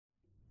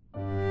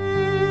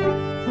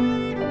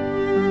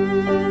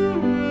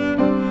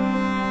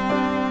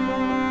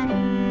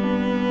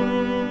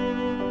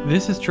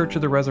This is Church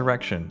of the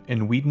Resurrection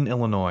in Wheaton,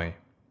 Illinois.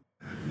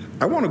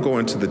 I want to go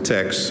into the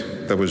text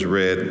that was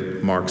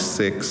read, Mark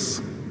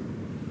 6.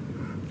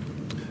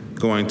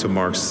 Going to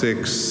Mark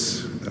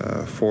 6,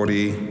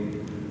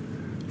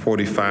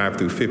 45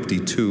 through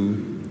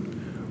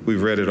 52.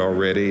 We've read it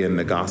already in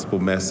the gospel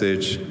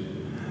message.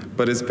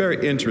 But it's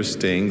very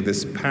interesting,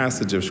 this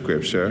passage of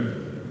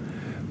Scripture,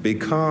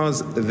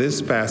 because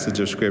this passage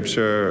of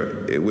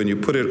Scripture, when you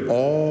put it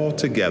all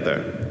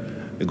together,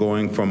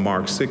 going from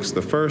Mark 6,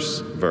 the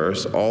first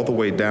verse, all the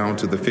way down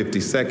to the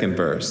 52nd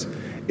verse,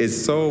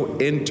 is so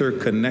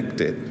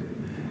interconnected.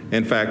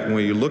 In fact,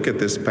 when you look at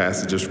this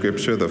passage of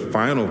Scripture, the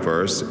final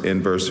verse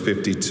in verse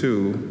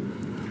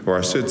 52, or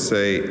I should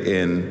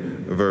say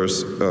in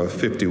verse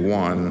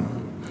 51,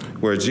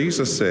 where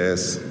Jesus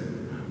says,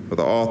 or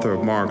the author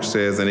of Mark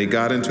says, and he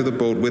got into the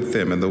boat with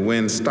them, and the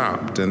wind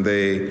stopped, and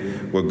they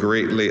were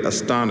greatly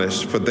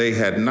astonished, for they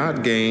had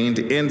not gained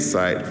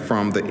insight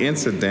from the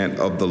incident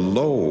of the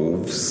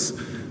loaves,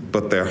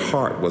 but their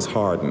heart was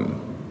hardened.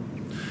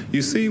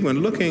 You see,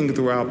 when looking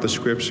throughout the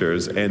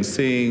Scriptures and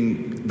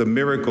seeing the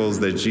miracles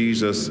that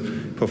Jesus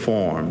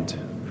performed,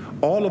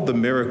 all of the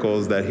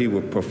miracles that he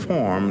would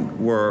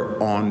perform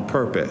were on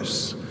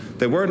purpose.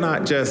 They were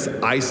not just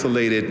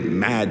isolated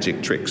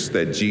magic tricks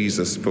that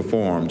Jesus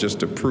performed just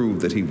to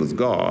prove that he was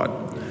God,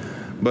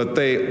 but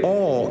they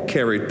all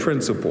carried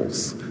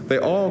principles. They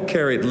all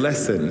carried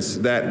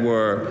lessons that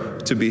were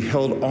to be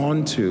held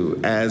on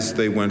to as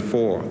they went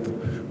forth.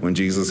 When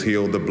Jesus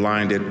healed the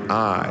blinded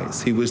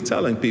eyes, he was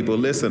telling people,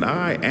 listen,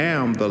 I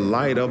am the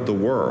light of the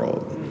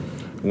world.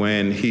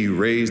 When he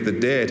raised the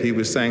dead, he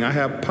was saying, I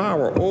have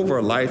power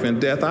over life and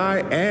death. I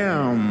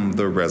am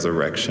the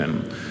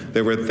resurrection.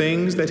 There were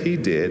things that he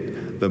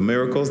did, the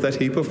miracles that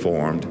he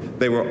performed,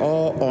 they were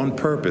all on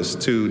purpose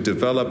to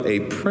develop a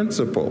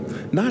principle,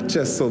 not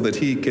just so that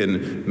he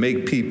can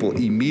make people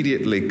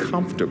immediately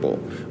comfortable,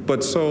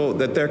 but so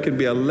that there can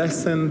be a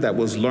lesson that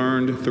was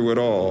learned through it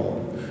all.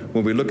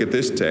 When we look at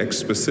this text,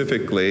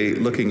 specifically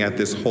looking at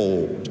this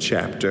whole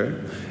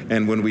chapter,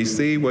 and when we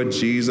see what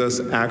Jesus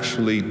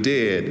actually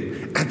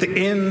did at the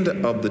end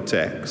of the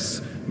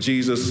text,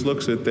 Jesus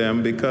looks at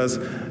them because,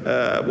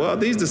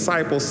 these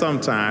disciples,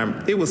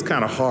 sometimes it was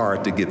kind of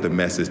hard to get the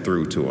message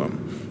through to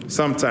them.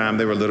 Sometimes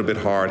they were a little bit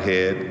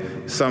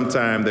hard-headed.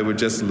 Sometimes they were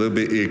just a little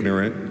bit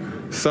ignorant.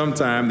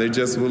 Sometimes they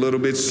just were a little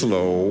bit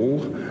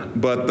slow.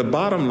 But the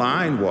bottom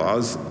line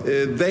was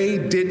they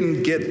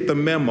didn't get the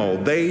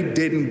memo. They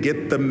didn't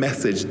get the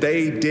message.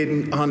 They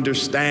didn't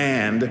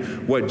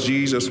understand what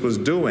Jesus was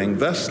doing,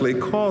 thusly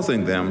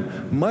causing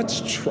them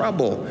much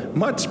trouble,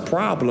 much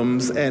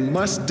problems, and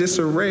much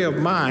disarray of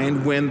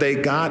mind when they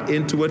got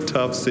into a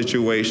tough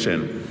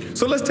situation.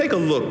 So let's take a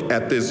look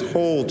at this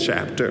whole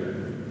chapter.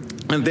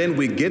 And then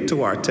we get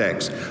to our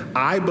text.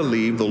 I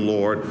believe the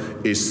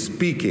Lord is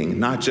speaking,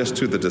 not just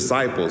to the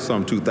disciples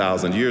some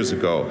 2,000 years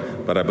ago,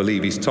 but I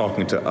believe he's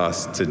talking to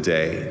us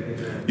today.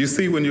 You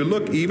see, when you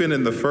look even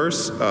in the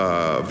first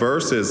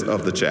verses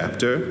of the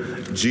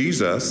chapter,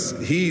 Jesus,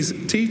 he's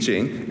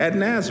teaching at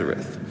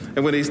Nazareth.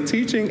 And when he's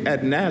teaching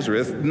at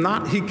Nazareth,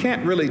 he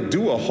can't really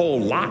do a whole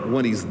lot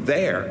when he's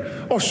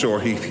there. Oh, sure,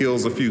 he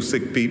heals a few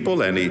sick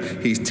people and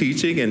he's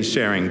teaching and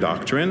sharing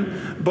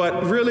doctrine.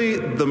 But really,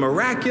 the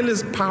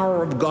miraculous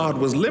power of God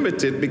was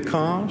limited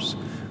because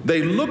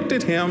they looked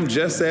at him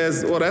just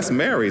as, well, that's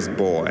Mary's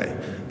boy.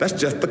 That's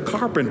just the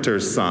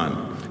carpenter's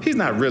son. He's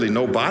not really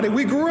nobody.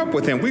 We grew up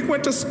with him. We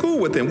went to school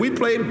with him. We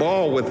played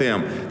ball with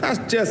him. That's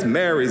just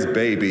Mary's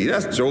baby.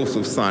 That's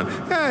Joseph's son.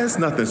 There's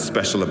nothing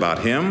special about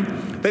him.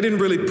 They didn't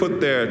really put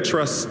their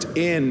trust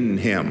in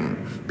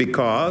him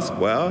because,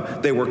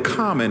 they were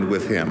common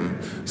with him.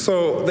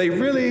 So they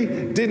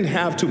really didn't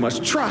have too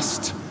much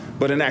trust.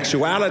 But in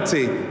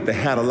actuality, they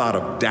had a lot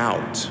of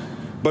doubt.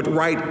 But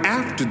right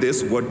after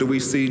this, what do we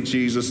see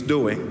Jesus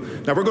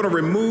doing? Now, we're going to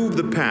remove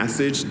the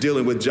passage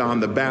dealing with John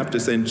the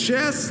Baptist and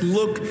just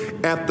look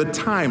at the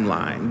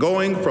timeline,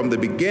 going from the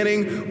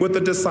beginning with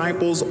the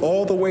disciples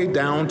all the way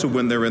down to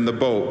when they're in the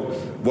boat.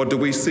 What do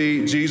we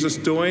see Jesus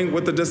doing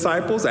with the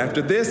disciples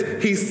after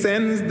this? He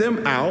sends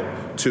them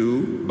out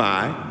 2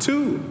 by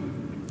 2.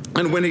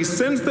 And when he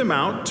sends them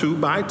out 2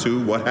 by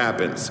 2, what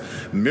happens?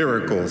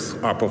 Miracles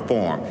are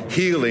performed.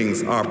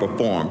 Healings are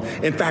performed.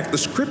 In fact, the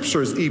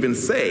scriptures even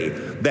say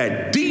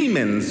that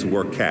demons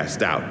were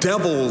cast out.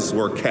 Devils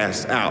were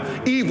cast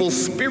out. Evil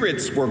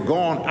spirits were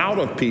gone out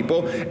of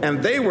people,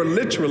 and they were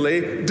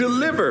literally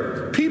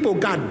delivered. People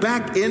got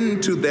back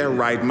into their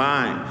right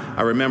mind.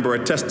 I remember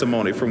a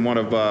testimony from one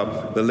of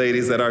the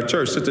ladies at our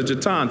church, Sister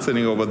Jatan,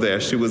 sitting over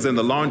there. She was in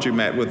the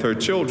laundromat with her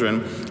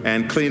children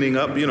and cleaning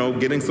up,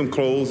 getting some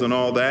clothes and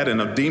all that. And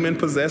a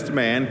demon-possessed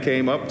man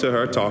came up to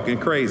her talking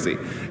crazy.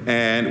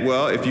 And,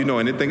 if you know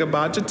anything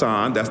about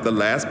Jatan, that's the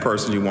last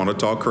person you want to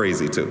talk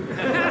crazy to.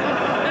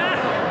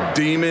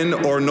 demon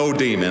or no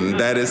demon.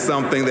 That is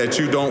something that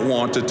you don't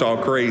want to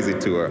talk crazy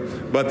to her.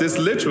 But this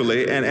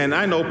literally, and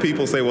I know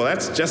people say, well,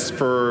 that's just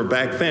for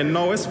back then.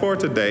 No, it's for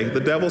today. The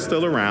devil's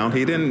still around.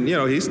 He didn't,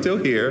 he's still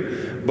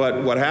here.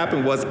 But what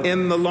happened was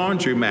in the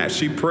laundromat,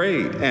 she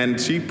prayed and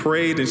she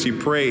prayed and she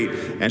prayed.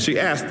 And she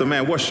asked the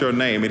man, what's your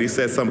name? And he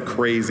said some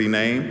crazy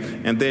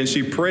name. And then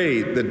she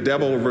prayed. The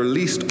devil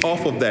released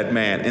off of that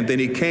man. And then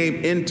he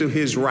came into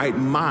his right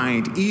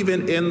mind,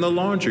 even in the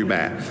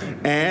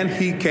laundromat. And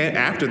he came,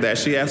 after that,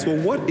 she asked, well,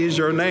 what is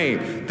your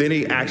name? Then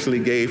he actually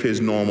gave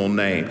his normal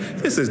name.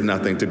 This is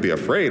nothing to be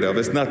afraid of.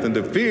 It's nothing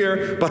to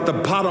fear. But the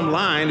bottom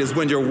line is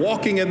when you're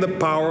walking in the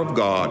power of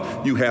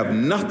God, you have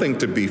nothing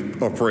to be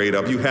afraid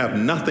of. You have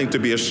nothing to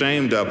be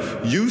ashamed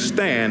of. You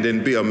stand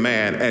and be a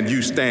man, and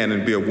you stand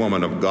and be a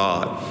woman of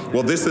God.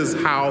 Well, this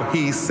is how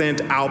he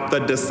sent out the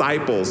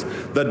disciples.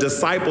 The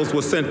disciples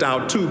were sent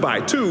out 2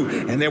 by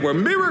 2, and there were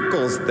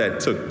miracles that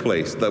took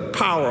place. The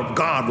power of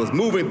God was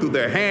moving through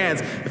their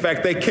hands. In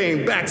fact, they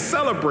came back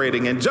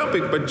celebrating and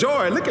jumping for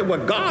joy. Look at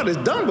what God has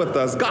done with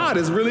us. God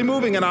is really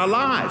moving in our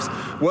lives.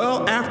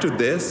 Well, after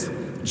this,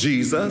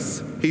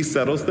 Jesus, he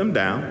settles them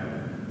down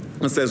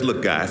and says,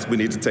 look, guys, we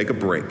need to take a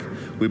break.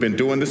 We've been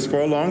doing this for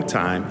a long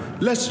time.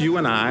 Let's you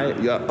and I,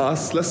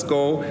 let's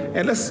go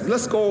and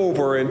let's go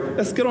over and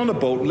let's get on the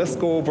boat. Let's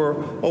go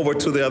over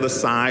to the other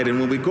side. And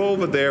when we go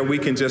over there, we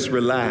can just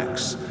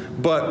relax.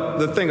 But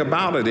the thing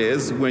about it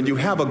is, when you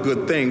have a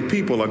good thing,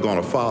 people are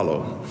going to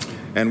follow.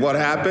 And what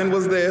happened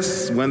was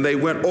this: when they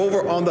went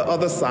over on the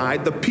other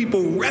side, the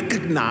people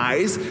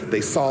recognized,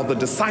 they saw the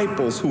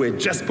disciples who had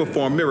just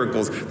performed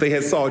miracles. They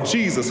had saw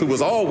Jesus, who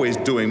was always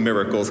doing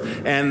miracles.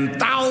 And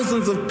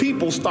thousands of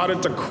people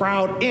started to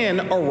crowd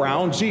in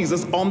around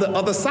Jesus on the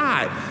other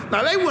side.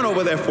 Now, they went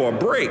over there for a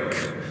break.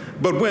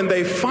 But when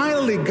they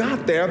finally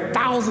got there,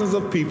 thousands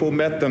of people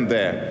met them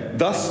there.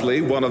 Thusly,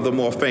 one of the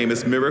more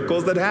famous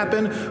miracles that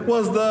happened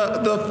was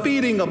the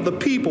feeding of the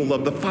people,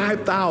 of the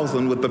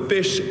 5,000 with the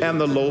fish and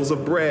the loaves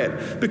of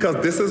bread. Because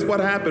this is what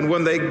happened.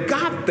 When they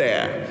got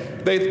there,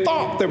 they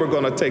thought they were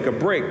going to take a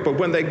break. But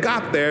when they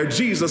got there,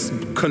 Jesus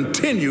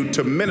continued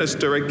to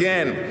minister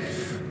again.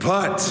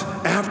 But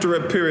after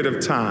a period of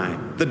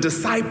time, the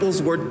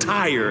disciples were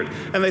tired,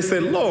 and they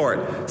said,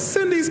 Lord,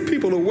 send these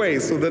people away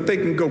so that they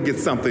can go get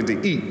something to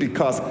eat,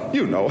 because,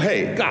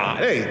 hey,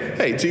 God,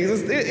 hey,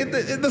 Jesus,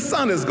 the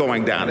sun is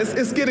going down.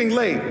 It's getting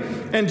late.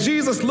 And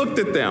Jesus looked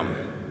at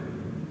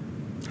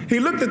them. He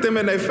looked at them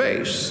in their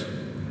face,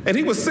 and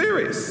he was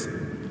serious.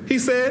 He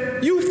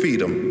said, you feed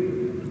them.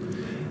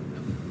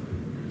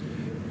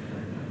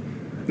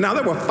 Now,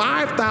 there were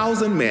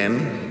 5,000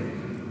 men,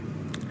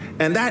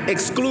 and that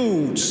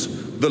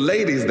excludes the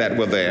ladies that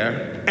were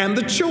there and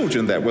the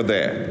children that were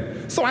there.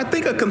 So I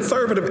think a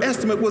conservative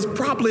estimate was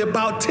probably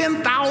about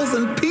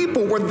 10,000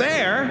 people were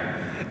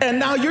there. And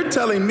now you're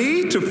telling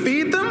me to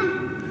feed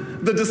them?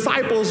 The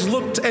disciples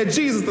looked at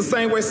Jesus the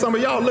same way some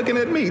of y'all looking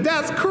at me.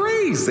 That's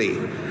crazy.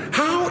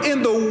 How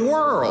in the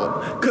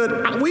world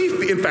could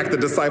we, in fact, the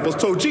disciples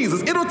told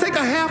Jesus, it'll take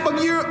a half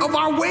a year of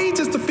our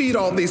wages to feed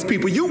all these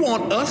people. You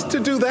want us to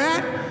do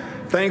that?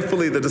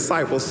 Thankfully, the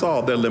disciples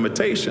saw their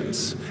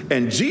limitations,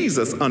 and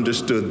Jesus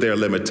understood their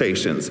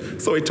limitations.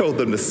 So he told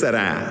them to sit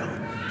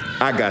down.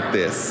 I got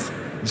this.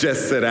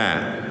 Just sit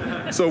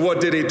down. So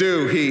what did he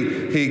do?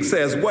 He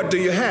says, what do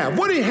you have?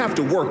 What do you have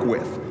to work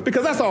with?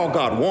 Because that's all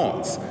God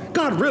wants.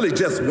 God really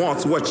just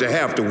wants what you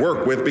have to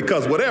work with,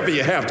 because whatever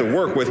you have to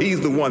work with,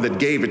 he's the one that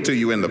gave it to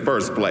you in the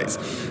first place.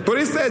 But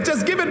he said,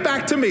 just give it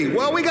back to me.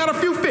 Well, we got a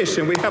few fish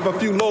and we have a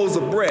few loaves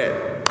of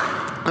bread.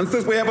 And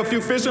since we have a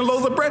few fish and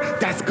loaves of bread,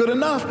 that's good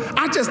enough.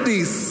 I just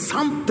need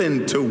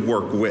something to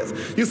work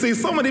with. You see,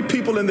 so many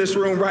people in this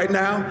room right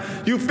now,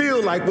 you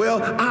feel like,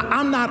 well,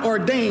 I'm not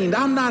ordained.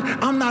 I'm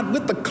not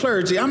with the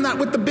clergy. I'm not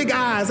with the big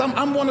eyes.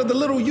 I'm one of the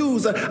little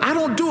U's. I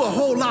don't do a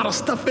whole lot of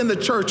stuff in the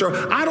church,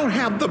 or I don't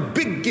have the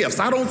big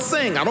gifts. I don't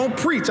sing. I don't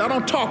preach. I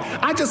don't talk.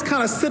 I just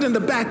kind of sit in the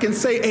back and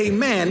say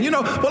amen.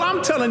 Well,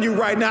 I'm telling you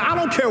right now, I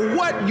don't care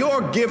what your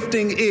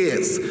gifting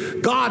is.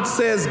 God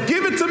says,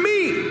 give it to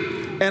me,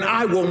 and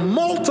I will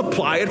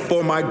multiply it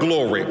for my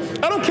glory.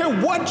 I don't care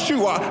what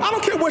you are. I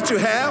don't care what you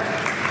have.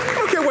 I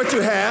don't care what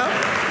you have.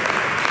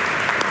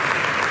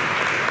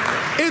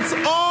 It's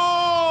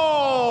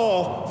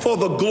all for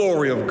the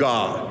glory of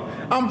God.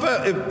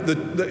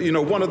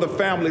 One of the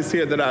families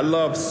here that I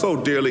love so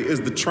dearly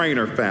is the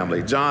Trainer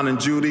family. John and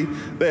Judy,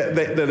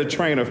 they're the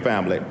Trainer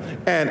family.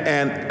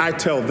 And I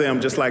tell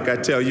them, just like I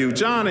tell you,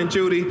 John and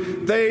Judy,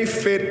 they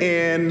fit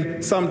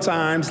in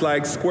sometimes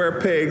like square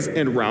pegs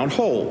in round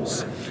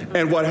holes.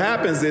 And what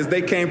happens is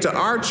they came to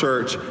our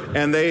church,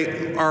 and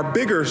they are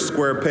bigger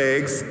square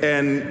pegs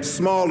and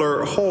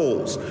smaller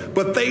holes.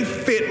 But they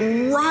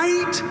fit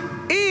right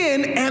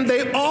in and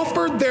they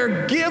offered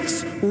their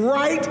gifts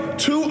right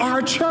to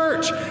our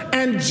church.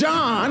 And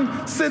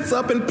John sits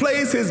up and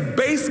plays his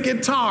bass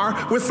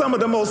guitar with some of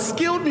the most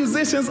skilled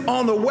musicians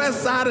on the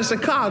west side of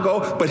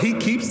Chicago, but he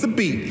keeps the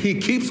beat. He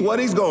keeps what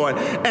he's going.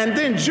 And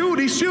then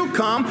Judy, she'll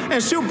come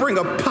and she'll bring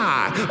a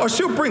pie, or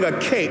she'll bring a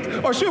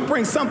cake, or she'll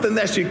bring something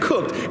that she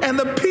cooked. And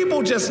the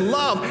people just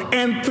love.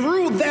 And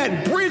through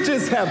that,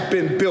 bridges have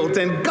been built,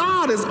 and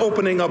God is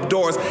opening up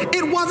doors.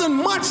 It wasn't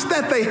much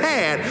that they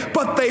had,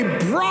 but they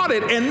brought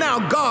it, and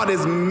now God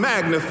is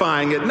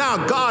magnifying it.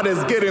 Now God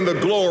is getting the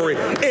glory.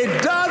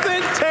 It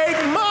doesn't take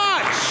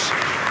much.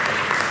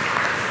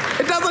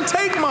 It doesn't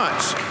take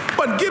much.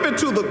 But give it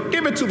to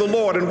the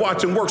Lord and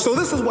watch him work. So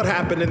this is what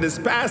happened in this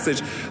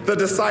passage. The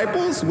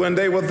disciples, when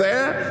they were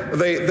there,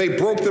 they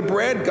broke the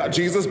bread.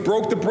 Jesus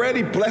broke the bread.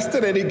 He blessed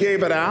it and he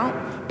gave it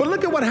out. But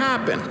look at what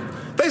happened.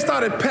 They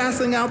started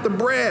passing out the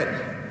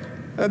bread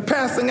and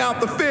passing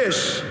out the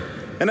fish.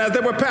 And as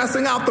they were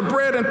passing out the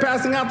bread and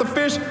passing out the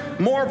fish,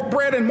 more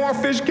bread and more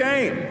fish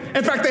came.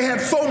 In fact, they had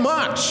so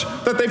much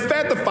that they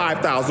fed the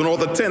 5,000 or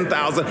the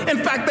 10,000. In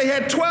fact, they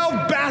had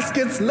 12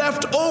 baskets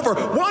left over,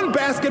 one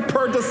basket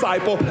per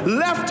disciple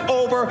left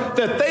over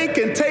that they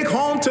can take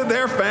home to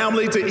their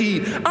family to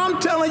eat. I'm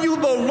telling you,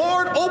 the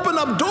Lord opened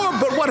up doors,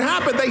 but what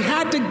happened? They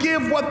had to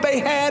give what they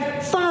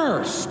had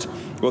first.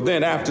 Well,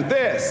 then after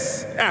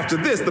this,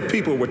 the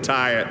people were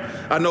tired.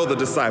 I know the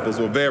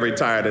disciples were very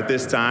tired at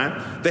this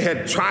time. They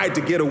had tried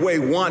to get away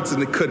once and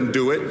they couldn't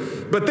do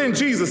it. But then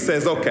Jesus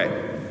says,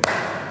 okay,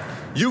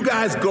 you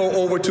guys go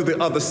over to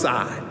the other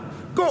side.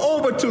 Go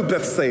over to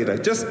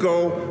Bethsaida. Just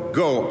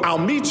go. I'll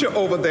meet you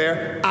over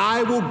there.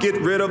 I will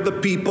get rid of the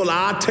people.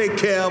 I'll take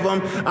care of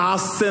them. I'll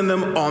send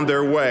them on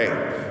their way.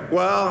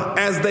 Well,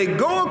 as they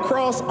go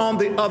across on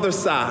the other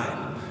side,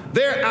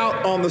 they're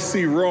out on the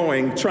sea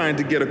rowing, trying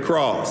to get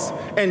across.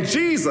 And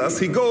Jesus,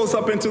 he goes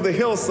up into the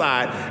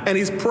hillside and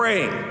he's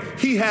praying.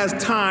 He has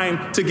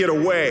time to get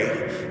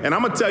away. And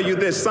I'm going to tell you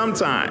this,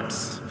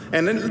 sometimes,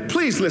 and then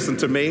please listen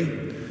to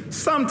me,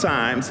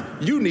 sometimes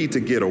you need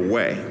to get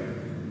away.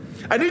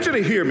 I need you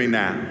to hear me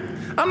now.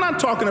 I'm not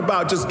talking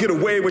about just get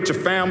away with your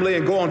family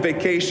and go on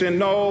vacation.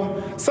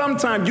 No,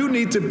 sometimes you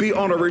need to be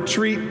on a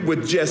retreat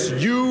with just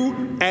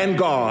you and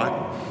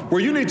God,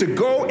 where you need to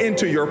go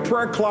into your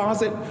prayer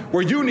closet,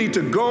 where you need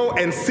to go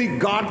and seek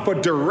God for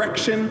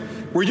direction,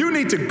 where you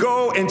need to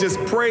go and just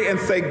pray and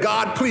say,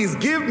 God, please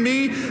give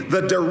me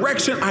the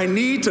direction I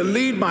need to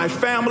lead my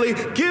family.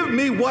 Give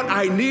me what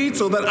I need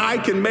so that I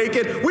can make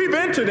it. We've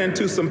entered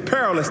into some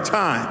perilous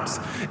times.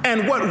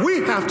 And what we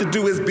have to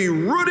do is be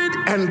rooted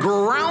and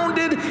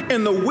grounded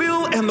in the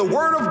will and the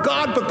word of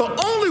God. But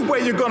the only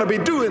way you're going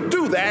to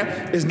do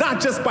that is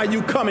not just by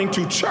you coming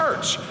to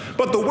church,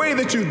 but the way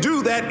that you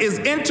do that is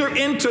enter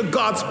into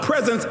God's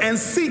presence and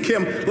seek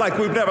him like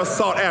we've never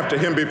sought after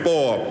him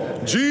before.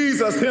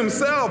 Jesus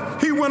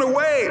himself, he went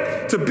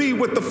away to be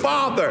with the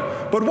Father.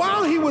 But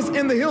while he was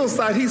in the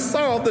hillside, he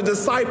saw the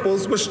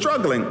disciples were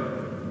struggling.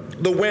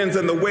 The winds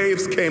and the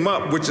waves came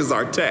up, which is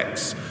our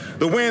text.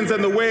 The winds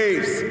and the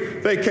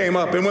waves, they came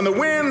up. And when the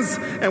winds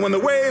and when the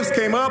waves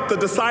came up, the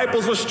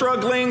disciples were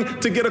struggling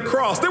to get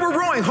across. They were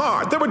rowing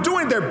hard. They were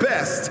doing their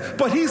best.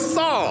 But he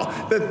saw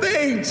that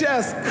they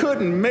just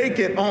couldn't make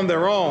it on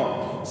their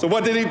own. So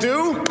what did he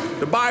do?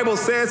 The Bible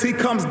says he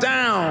comes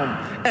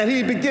down and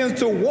he begins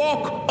to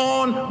walk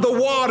on the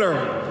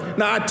water.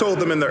 Now, I told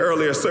them in the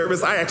earlier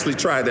service, I actually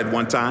tried that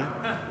one time.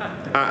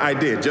 I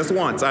did, just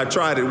once. I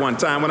tried it one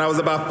time when I was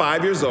about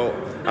 5 years old.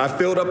 I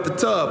filled up the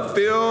tub,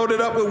 filled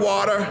it up with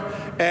water,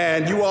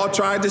 and you all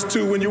tried this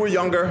too when you were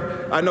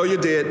younger. I know you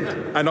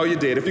did. I know you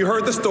did. If you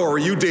heard the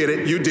story, you did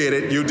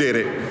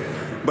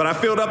it. But I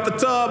filled up the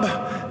tub,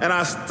 and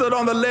I stood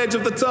on the ledge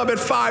of the tub at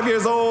 5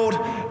 years old,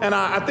 and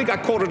I think I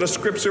quoted a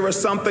scripture or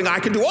something. I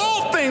can do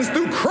all things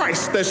through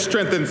Christ that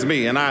strengthens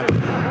me. And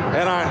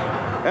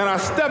I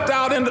stepped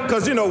out in,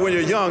 because you know when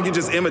you're young, you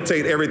just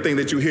imitate everything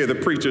that you hear the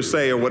preacher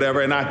say or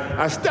whatever. And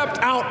I stepped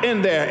out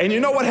in there, and you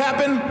know what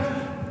happened?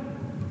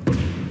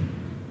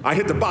 I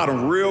hit the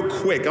bottom real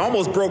quick. I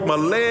almost broke my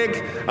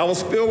leg. I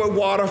was filled with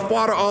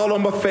water all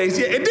on my face.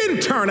 Yeah, it didn't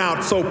turn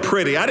out so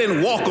pretty. I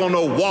didn't walk on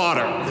no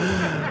water.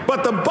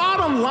 But the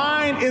bottom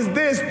line is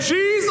this: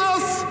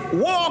 Jesus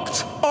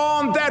walked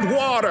on that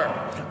water.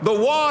 The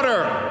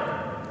water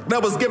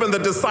that was giving the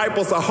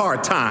disciples a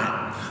hard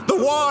time. The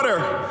water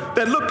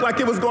that looked like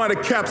it was going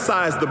to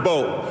capsize the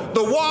boat.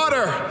 The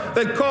water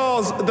that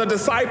caused the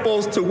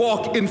disciples to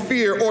walk in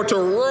fear or to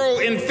row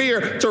in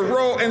fear, to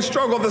row and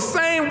struggle. The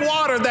same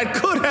water that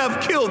could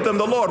have killed them,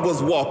 the Lord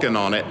was walking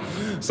on it.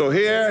 So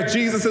here,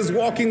 Jesus is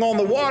walking on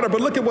the water, but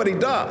look at what he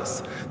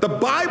does. The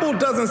Bible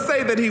doesn't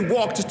say that he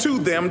walked to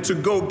them to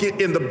go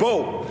get in the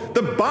boat.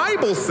 The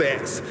Bible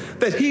says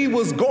that he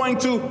was going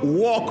to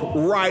walk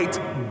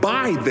right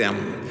by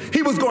them.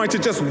 He was going to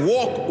just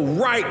walk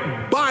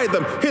right by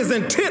them. His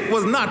intent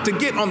was not to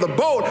get on the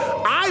boat.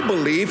 I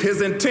believe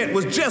his intent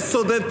was just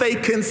so that they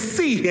can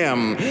see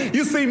him.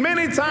 You see,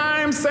 many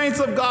times, saints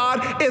of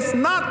God, it's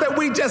not that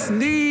we just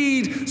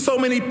need so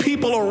many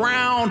people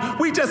around.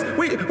 We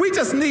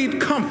just need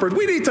comfort.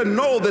 We need to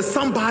know that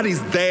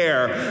somebody's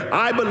there.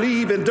 I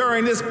believe that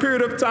during this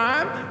period of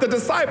time, the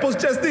disciples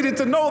just needed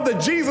to know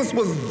that Jesus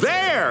was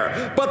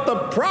there. But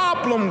the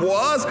problem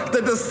was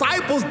the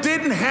disciples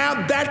didn't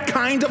have that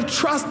kind of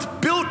trust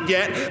built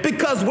yet,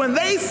 because when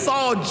they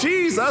saw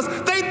Jesus,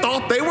 they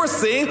thought they were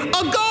seeing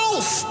a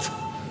ghost,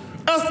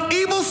 an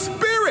evil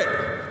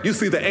spirit. You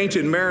see, the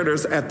ancient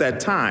mariners at that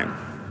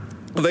time,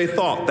 they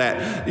thought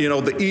that,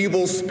 the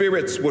evil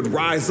spirits would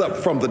rise up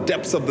from the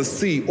depths of the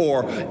sea,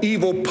 or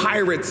evil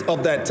pirates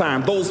of that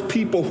time, those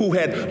people who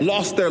had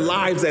lost their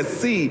lives at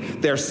sea,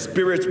 their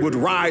spirits would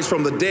rise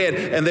from the dead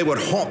and they would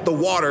haunt the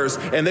waters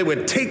and they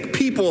would take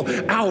people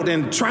out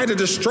and try to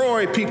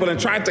destroy people and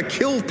try to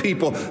kill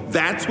people.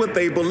 That's what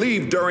they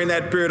believed during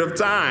that period of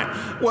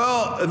time.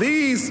 Well,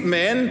 these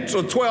men,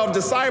 so 12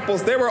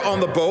 disciples, they were on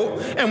the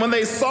boat, and when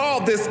they saw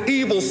this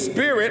evil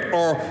spirit,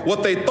 or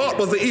what they thought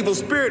was the evil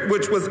spirit,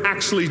 which was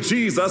actually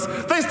Jesus,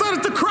 they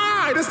started to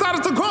cry. They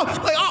started to call.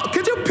 Like, oh,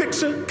 could you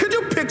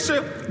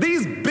picture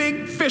these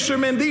big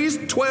fishermen, these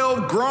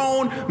 12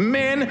 grown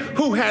men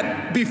who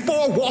had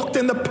before walked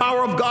in the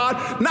power of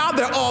God? Now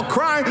they're all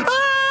crying, it's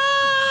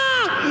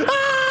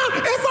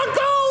a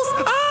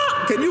ghost,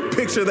 Can you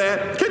picture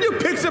that? Can you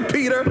picture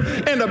Peter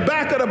in the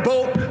back of the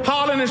boat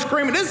hollering and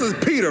screaming? This is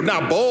Peter.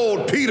 Now,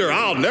 bold Peter,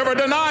 I'll never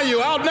deny you.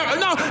 No,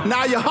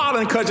 now you're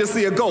hollering because you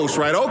see a ghost,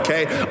 right?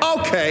 Okay.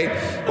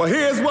 Well,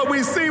 here's what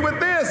we see with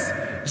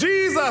this.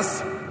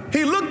 Jesus,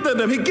 he looked at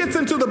them. He gets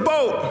into the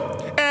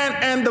boat,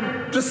 and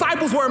the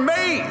disciples were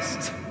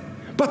amazed.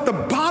 But the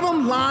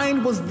bottom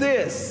line was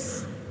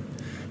this.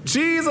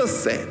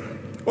 Jesus said,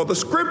 or the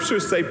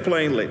scriptures say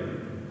plainly,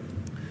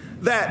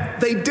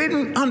 that they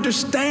didn't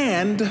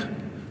understand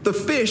the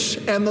fish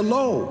and the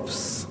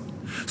loaves.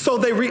 So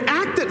they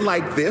reacted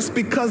like this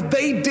because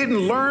they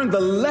didn't learn the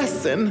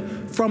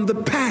lesson from the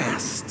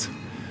past.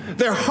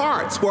 Their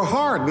hearts were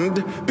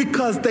hardened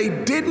because they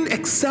didn't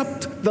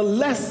accept the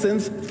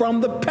lessons from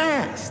the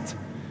past.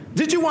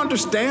 Did you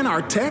understand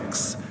our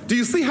text? Do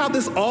you see how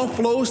this all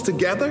flows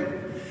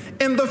together?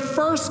 In the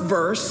first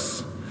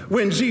verse,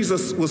 when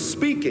Jesus was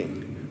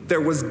speaking, there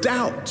was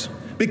doubt,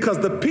 because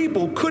the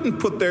people couldn't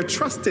put their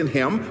trust in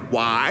him.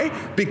 Why?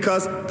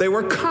 Because they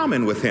were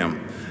common with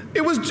him.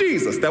 It was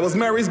Jesus. That was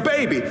Mary's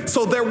baby.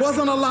 So there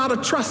wasn't a lot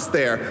of trust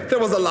there. There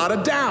was a lot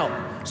of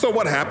doubt. So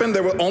what happened?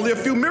 There were only a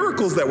few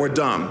miracles that were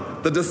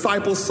done. The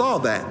disciples saw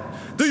that.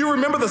 Do you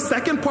remember the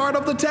second part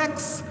of the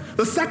text?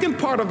 The second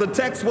part of the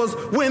text was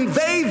when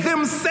they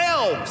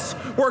themselves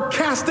were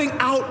casting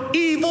out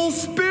evil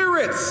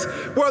spirits,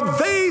 where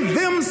they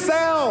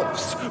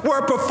themselves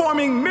were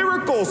performing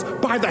miracles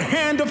by the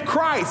hand of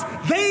Christ.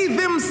 They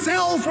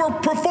themselves were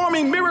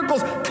performing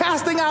miracles,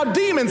 casting out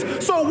demons.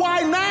 So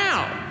why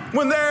now?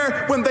 When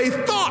they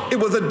thought it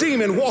was a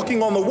demon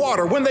walking on the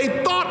water, when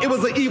they thought it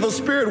was an evil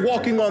spirit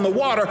walking on the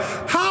water,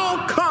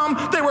 how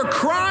come they were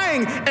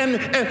crying and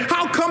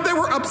how come they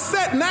were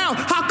upset now?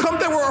 How come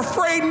they were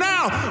afraid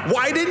now?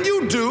 Why didn't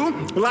you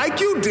do like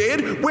you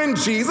did when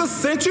Jesus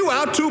sent you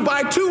out 2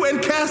 by 2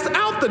 and cast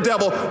out the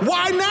devil?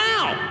 Why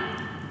now?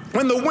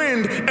 When the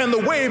wind and the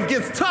wave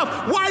gets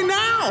tough, why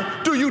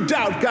now do you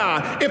doubt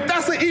God? If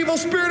that's an evil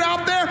spirit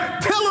out there,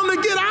 tell him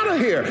to get out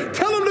of here.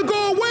 Tell him to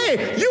go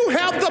away. You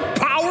have the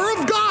power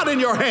of God in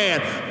your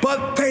hand.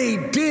 But they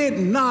did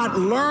not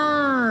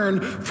learn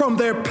from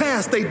their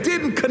past. They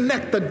didn't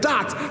connect the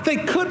dots. They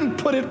couldn't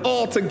put it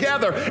all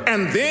together.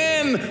 And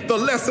then the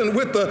lesson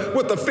with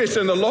the fish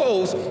and the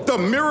loaves, the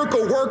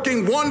miracle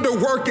working, wonder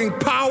working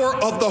power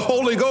of the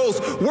Holy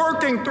Ghost,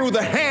 working through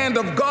the hand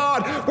of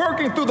God,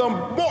 working through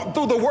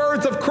the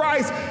words of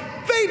Christ.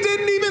 They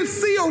didn't even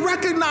see or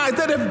recognize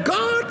that if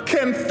God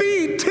can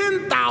feed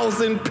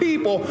 10,000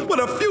 people with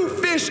a few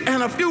fish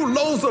and a few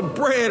loaves of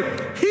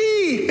bread,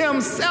 he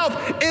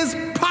himself is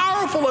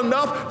powerful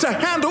enough to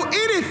handle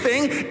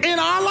anything in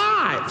our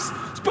lives.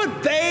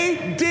 But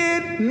they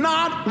did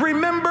not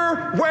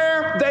remember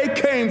where they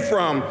came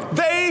from.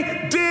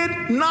 They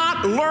did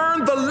not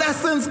learn the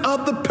lessons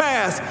of the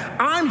past.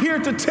 I'm here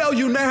to tell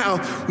you now,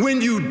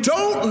 when you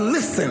don't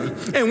listen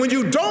and when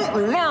you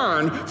don't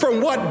learn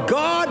from what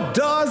God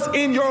does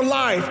in your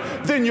life,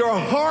 then your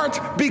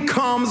heart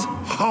becomes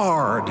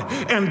hard.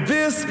 And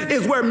this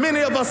is where many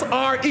of us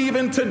are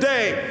even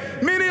today.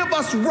 Many of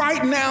us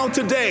right now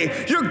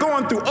today, you're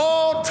going through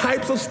all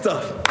types of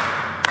stuff.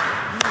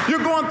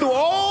 You're going through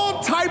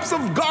all types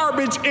of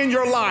garbage in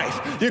your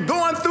life. You're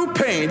going through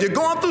pain. You're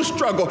going through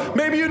struggle.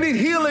 Maybe you need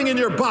healing in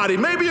your body.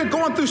 Maybe you're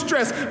going through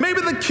stress.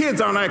 Maybe the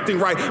kids aren't acting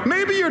right.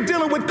 Maybe you're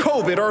dealing with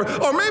COVID,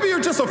 or maybe you're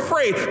just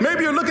afraid.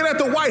 Maybe you're looking at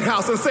the White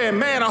House and saying,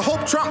 man, I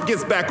hope Trump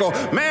gets back, or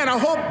man, I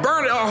hope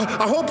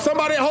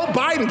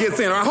Biden gets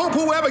in, or I hope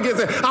whoever gets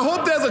in. I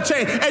hope there's a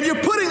change. And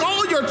you're putting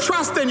all your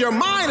trust in your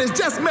mind is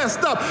just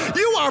messed up.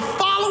 You are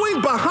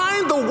following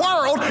behind the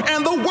world,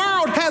 and the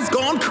world has has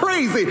gone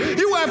crazy.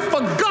 You have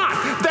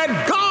forgot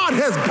that God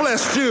has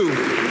blessed you.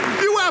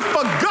 You have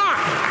forgot.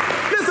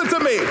 Listen to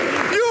me.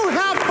 You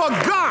have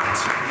forgot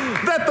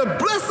that the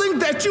blessing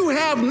that you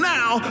have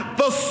now,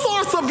 the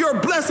source of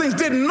your blessings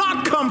did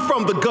not come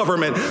from the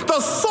government. The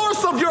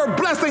source of your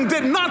blessing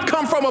did not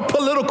come from a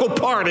political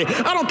party.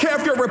 I don't care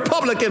if you're a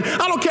Republican.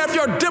 I don't care if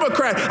you're a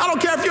Democrat. I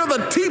don't care if you're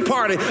the Tea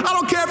Party. I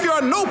don't care if you're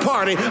a No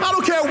Party. I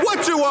don't care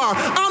what you are.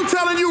 I'm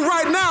telling you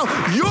right now,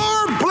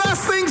 your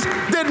blessings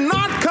did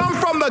not come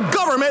from the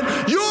government.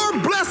 Your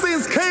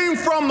blessings came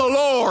from the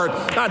Lord.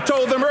 I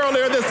told them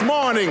earlier this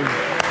morning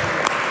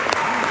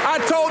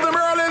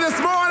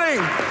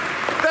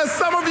that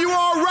some of you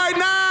all right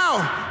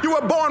now, you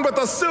were born with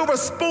a silver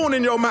spoon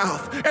in your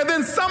mouth. And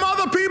then some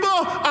other people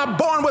are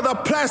born with a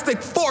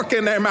plastic fork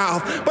in their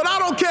mouth. But I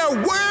don't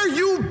care where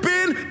you've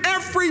been,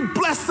 every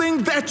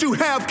blessing that you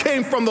have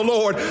came from the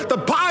Lord. The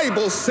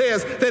Bible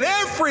says that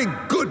every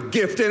good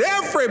gift and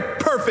every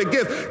perfect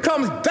gift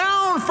comes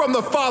down from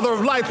the Father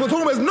of lights, with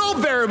whom is no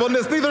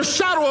variableness, neither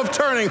shadow of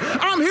turning.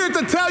 I'm here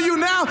to tell you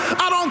now,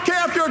 I don't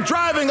care if you're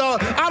driving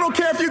I don't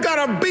care if you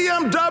got a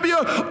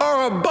BMW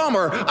or a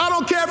Bummer. I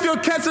don't care if you're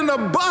catching a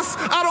bus.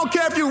 I don't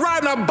care if you're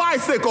riding a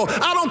bicycle.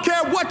 I don't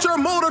care what your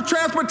mode of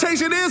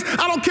transportation is.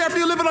 I don't care if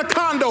you live in a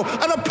condo,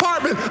 an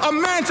apartment, a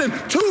mansion,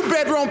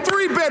 2-bedroom,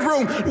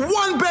 3-bedroom,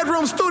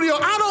 1-bedroom studio.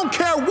 I don't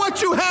care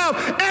what you have.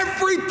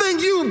 Everything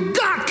you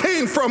got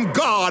came from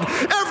God.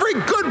 Every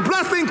good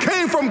blessing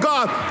came from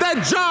God.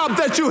 That job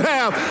that you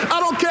have, I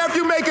don't care if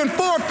you're making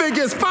 4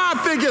 figures,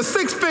 5 figures,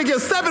 6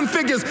 figures, 7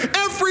 figures.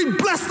 Every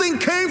blessing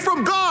came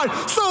from God.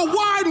 So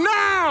why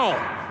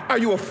now are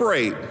you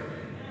afraid?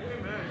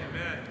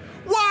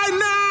 Why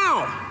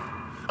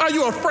now are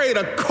you afraid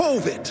of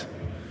COVID?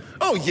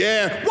 Oh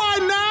yeah. Why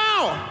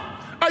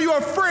now are you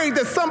afraid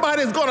that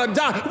somebody's gonna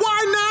die?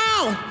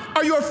 Why now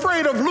are you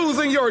afraid of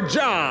losing your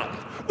job?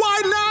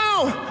 Why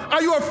now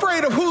are you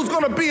afraid of who's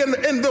gonna be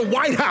in the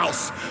White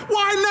House?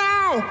 Why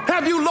now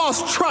have you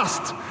lost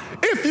trust?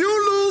 If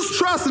you lose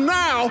trust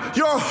now,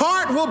 your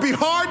heart will be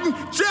hardened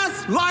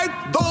just like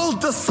those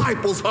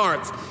disciples'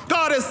 hearts.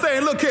 God is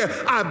saying, look here,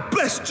 I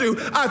blessed you,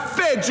 I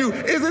fed you.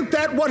 Isn't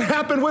that what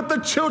happened with the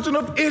children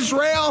of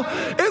Israel?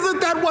 Isn't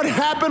that what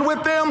happened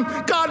with them?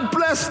 God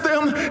blessed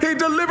them. He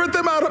delivered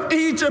them out of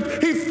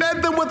Egypt. He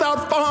fed them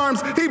without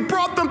farms. He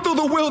brought them through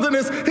the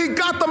wilderness. He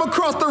got them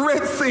across the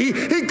Red Sea.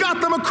 He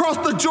got them across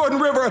the Jordan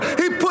River.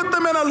 He put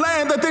them in a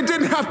land that they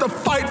didn't have to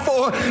fight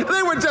for.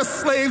 They were just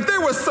slaves. They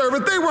were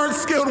servants. They weren't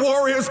skilled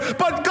warriors,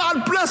 but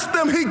God blessed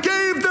them. He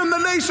gave them the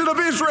nation of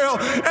Israel,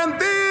 and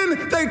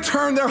then they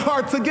turned their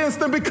hearts against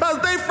them because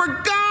they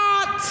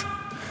forgot.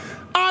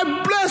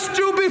 I blessed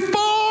you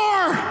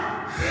before.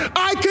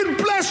 I can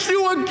bless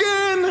you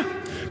again.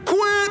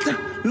 Quit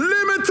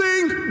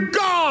limiting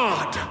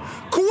God.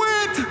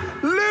 Quit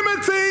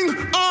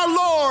limiting our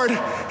Lord.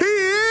 He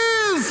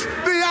is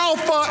the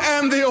Alpha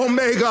and the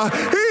Omega.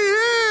 He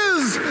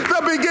is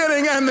the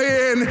beginning and the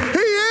end.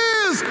 He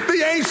is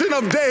the Ancient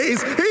of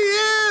Days. He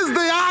is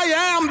the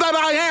I am that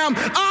I am.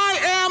 I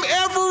am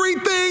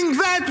everything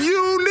that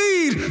you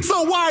need.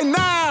 So why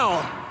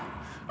now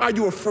are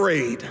you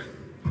afraid?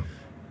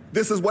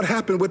 This is what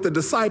happened with the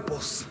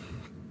disciples.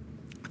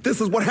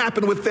 This is what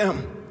happened with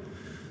them.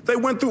 They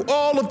went through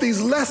all of these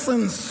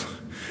lessons,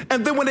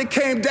 and then when it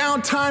came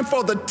down time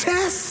for the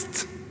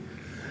test,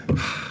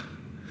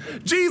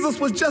 Jesus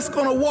was just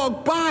going to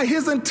walk by.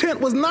 His intent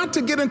was not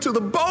to get into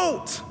the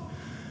boat,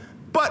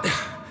 but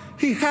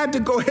he had to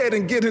go ahead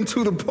and get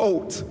into the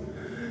boat.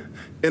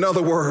 In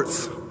other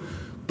words,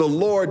 the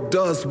Lord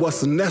does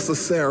what's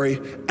necessary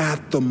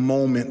at the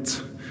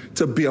moment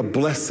to be a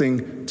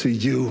blessing to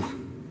you.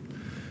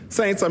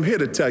 Saints, I'm here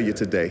to tell you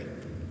today,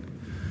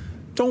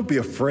 don't be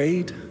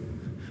afraid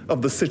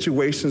of the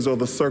situations or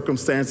the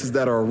circumstances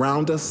that are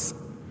around us.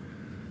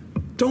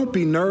 Don't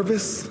be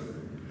nervous,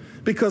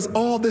 because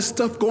all this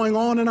stuff going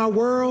on in our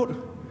world,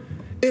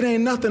 it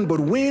ain't nothing but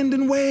wind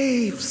and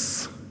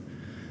waves.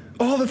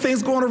 All the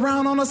things going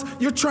around on us,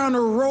 you're trying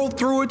to roll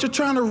through it, you're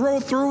trying to roll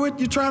through it,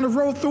 you're trying to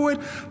roll through it.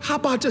 How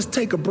about just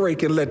take a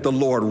break and let the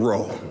Lord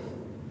roll?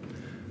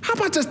 How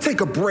about just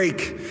take a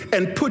break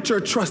and put your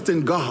trust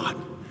in God?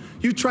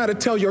 You try to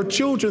tell your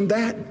children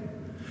that.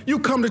 You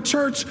come to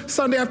church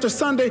Sunday after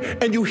Sunday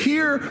and you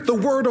hear the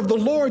word of the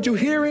Lord, you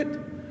hear it.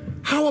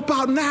 How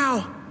about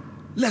now?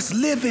 Let's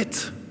live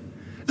it.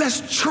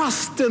 Let's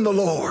trust in the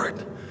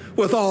Lord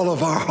with all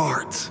of our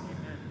heart.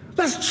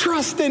 Let's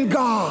trust in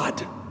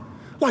God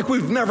like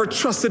we've never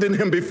trusted in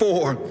him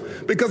before.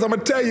 Because I'm going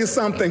to tell you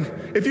something.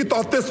 If you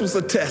thought this was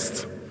a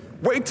test,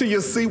 wait till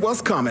you see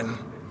what's coming.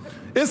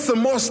 It's some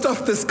more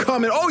stuff that's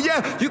coming. Oh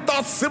yeah, you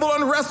thought civil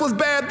unrest was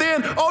bad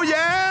then? Oh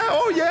yeah,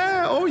 oh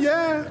yeah, oh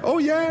yeah, oh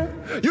yeah.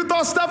 You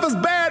thought stuff was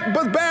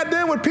bad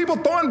then with people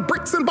throwing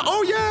bricks and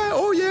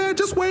oh yeah,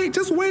 just wait.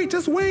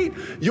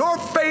 Your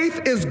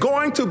faith is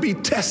going to be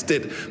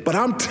tested. But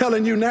I'm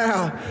telling you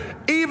now,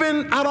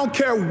 even I don't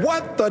care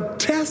what the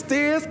test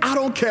is, I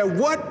don't care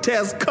what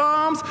test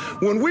comes,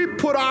 when we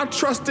put our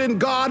trust in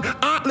God,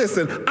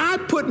 I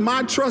put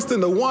my trust in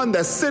the one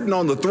that's sitting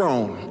on the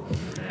throne.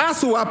 That's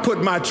who I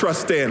put my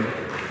trust in.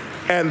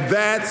 And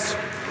that's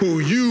who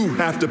you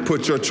have to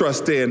put your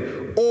trust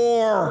in,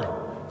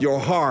 or your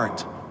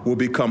heart will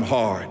become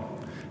hard.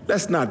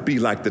 Let's not be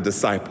like the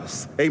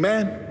disciples.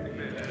 Amen?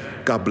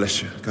 Amen. God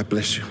bless you. God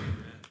bless you.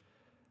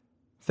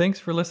 Thanks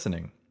for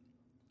listening.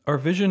 Our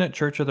vision at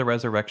Church of the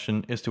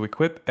Resurrection is to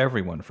equip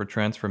everyone for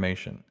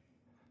transformation.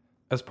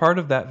 As part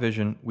of that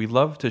vision, we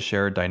love to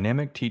share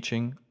dynamic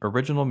teaching,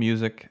 original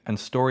music, and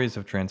stories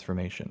of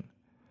transformation.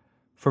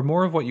 For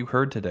more of what you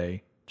heard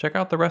today, check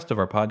out the rest of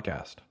our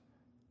podcast.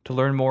 To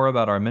learn more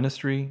about our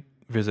ministry,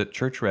 visit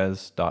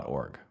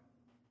churchres.org.